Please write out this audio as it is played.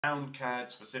Pound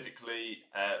CAD specifically,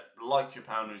 like your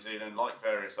pound New Zealand, like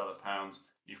various other pounds,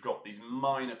 you've got these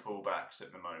minor pullbacks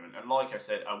at the moment. And like I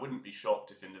said, I wouldn't be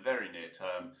shocked if in the very near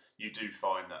term you do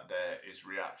find that there is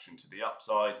reaction to the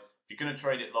upside. If you're going to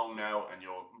trade it long now and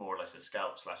you're more or less a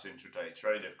scalp slash intraday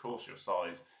trader, of course your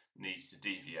size needs to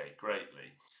deviate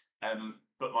greatly.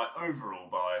 But my overall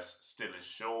bias still is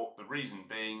short. The reason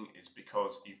being is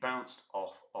because you bounced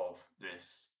off of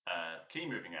this key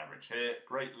moving average here.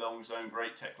 Great long zone,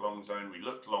 great tech long zone. We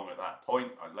looked long at that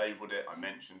point. I labeled it, I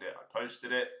mentioned it, I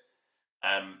posted it.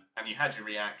 And you had your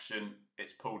reaction.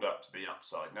 It's pulled up to the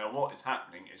upside. Now what is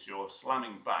happening is you're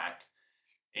slamming back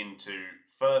into,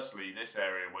 firstly, this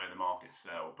area where the market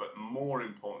fell, but more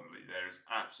importantly, there's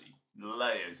absolutely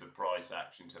layers of price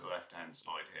action to the left-hand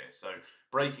side here. So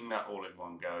breaking that all in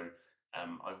one go,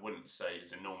 I wouldn't say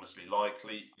is enormously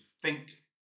likely. I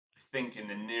think in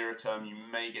the nearer term you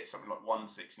may get something like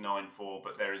 1694,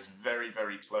 but there is very,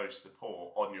 very close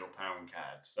support on your pound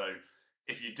CAD. So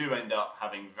if you do end up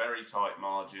having very tight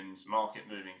margins, market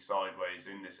moving sideways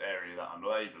in this area that I'm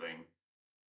labeling,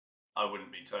 I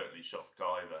wouldn't be totally shocked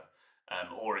either.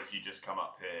 Or if you just come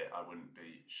up here, I wouldn't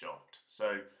be shocked.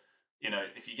 So,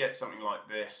 if you get something like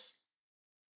this,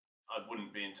 I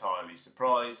wouldn't be entirely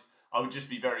surprised. I would just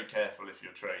be very careful if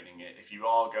you're trading it. If you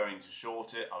are going to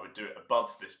short it, I would do it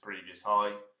above this previous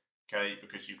high, okay,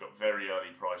 because you've got very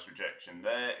early price rejection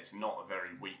there. It's not a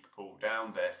very weak pull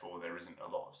down, therefore there isn't a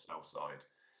lot of sell side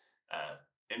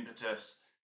impetus.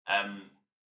 And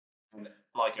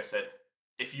like I said,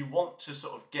 if you want to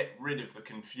sort of get rid of the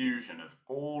confusion of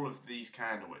all of these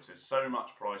candlewicks, there's so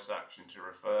much price action to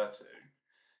refer to.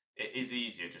 It is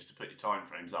easier just to put your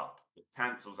timeframes up. It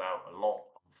cancels out a lot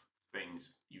of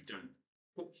things you don't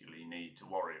particularly need to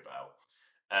worry about.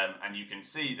 And you can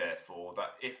see, therefore,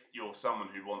 that if you're someone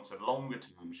who wants a longer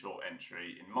term short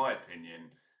entry, in my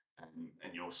opinion,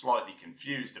 and you're slightly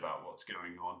confused about what's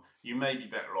going on, you may be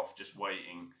better off just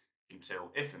waiting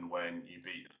until if and when you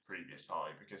beat the previous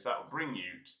high, because that will bring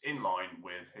you in line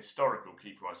with historical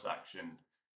key price action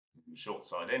short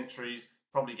side entries,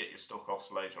 probably get your stock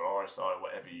oscillator or RSI,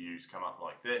 whatever you use, come up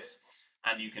like this.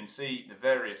 And you can see the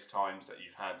various times that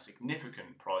you've had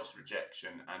significant price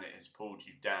rejection and it has pulled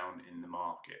you down in the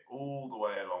market all the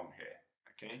way along here,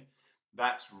 okay?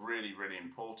 That's really, really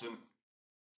important.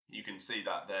 You can see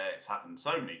that there, it's happened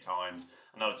so many times,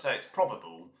 and I would say it's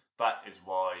probable that is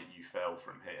why you fell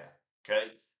from here,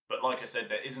 okay? But like I said,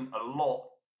 there isn't a lot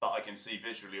that I can see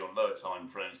visually on lower time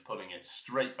frames pulling it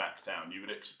straight back down. You would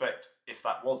expect, if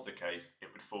that was the case,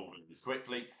 it would fall really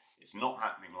quickly. It's not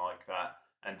happening like that,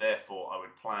 and therefore I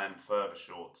would plan further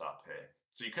shorts up here.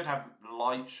 So you could have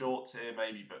light shorts here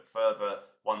maybe, but further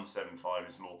 175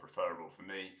 is more preferable for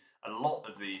me. A lot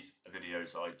of these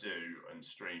videos I do and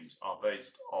streams are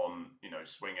based on,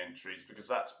 swing entries, because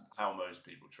that's how most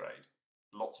people trade.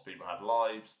 Lots of people have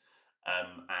lives,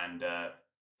 and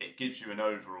it gives you an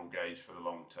overall gauge for the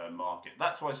long-term market.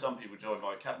 That's why some people join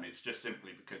my academy. It's just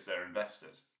simply because they're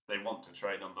investors. They want to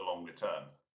trade on the longer term.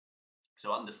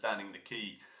 So understanding the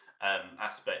key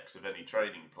aspects of any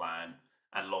trading plan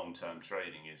and long-term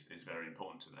trading is very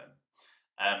important to them.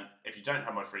 If you don't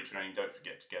have my free training, don't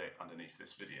forget to get it underneath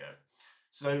this video.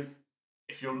 So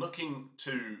if you're looking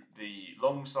to the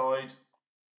long side,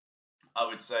 I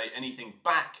would say anything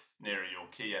back near your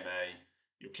key MA,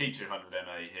 your key 200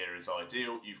 MA here is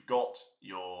ideal. You've got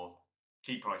your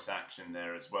key price action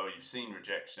there as well. You've seen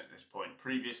rejection at this point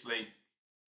previously.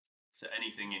 So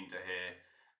anything into here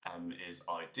is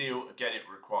ideal. Again, it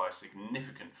requires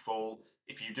significant fall.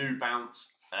 If you do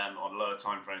bounce on lower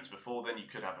time frames before then, you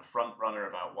could have a front runner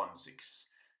about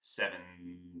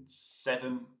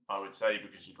 1677, I would say,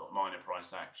 because you've got minor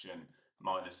price action,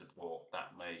 minor support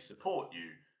that may support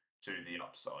you to the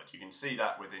upside. You can see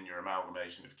that within your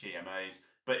amalgamation of key MAs,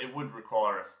 but it would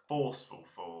require a forceful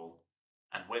fall.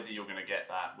 And whether you're going to get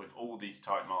that with all these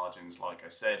tight margins, like I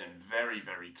said, and very,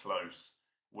 very close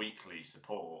weekly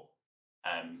support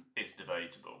is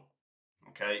debatable.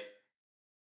 Okay,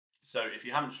 so if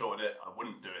you haven't shorted it, I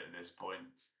wouldn't do it at this point.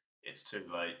 It's too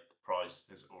late. The price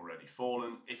has already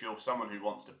fallen. If you're someone who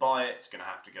wants to buy it, it's going to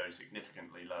have to go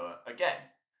significantly lower again.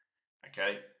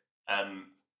 Okay,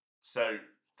 so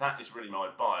that is really my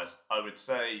bias. I would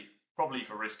say probably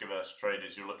for risk averse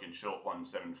traders, you're looking short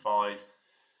 175.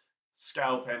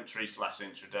 Scalp entry slash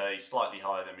intraday, slightly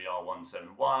higher than we are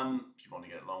 171. If you want to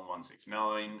get long,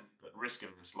 169, but risk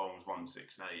averse long is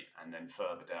 168, and then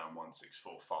further down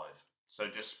 1645. So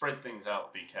just spread things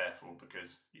out, be careful,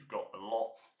 because you've got a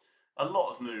lot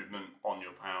of movement on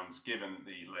your pounds given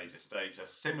the latest data.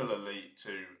 Similarly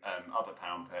to other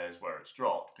pound pairs where it's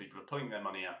dropped, people are pulling their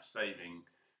money out, saving,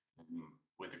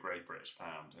 with the Great British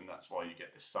Pound, and that's why you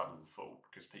get this sudden fall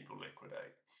because people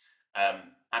liquidate.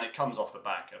 And it comes off the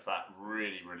back of that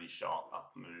really sharp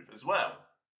up move as well.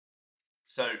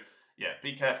 So yeah,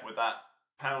 be careful with that.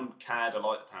 Pound CAD, I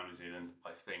like the pound New Zealand.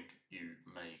 I think you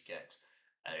may get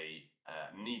a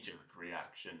knee-jerk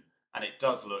reaction, and it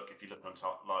does look, if you look on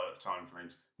lower time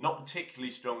frames, not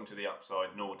particularly strong to the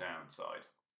upside nor downside.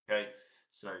 Okay,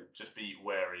 so just be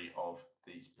wary of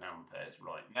these pound pairs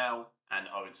right now, and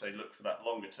I would say look for that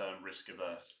longer term risk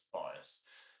averse bias.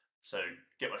 So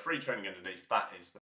get my free training underneath. That is the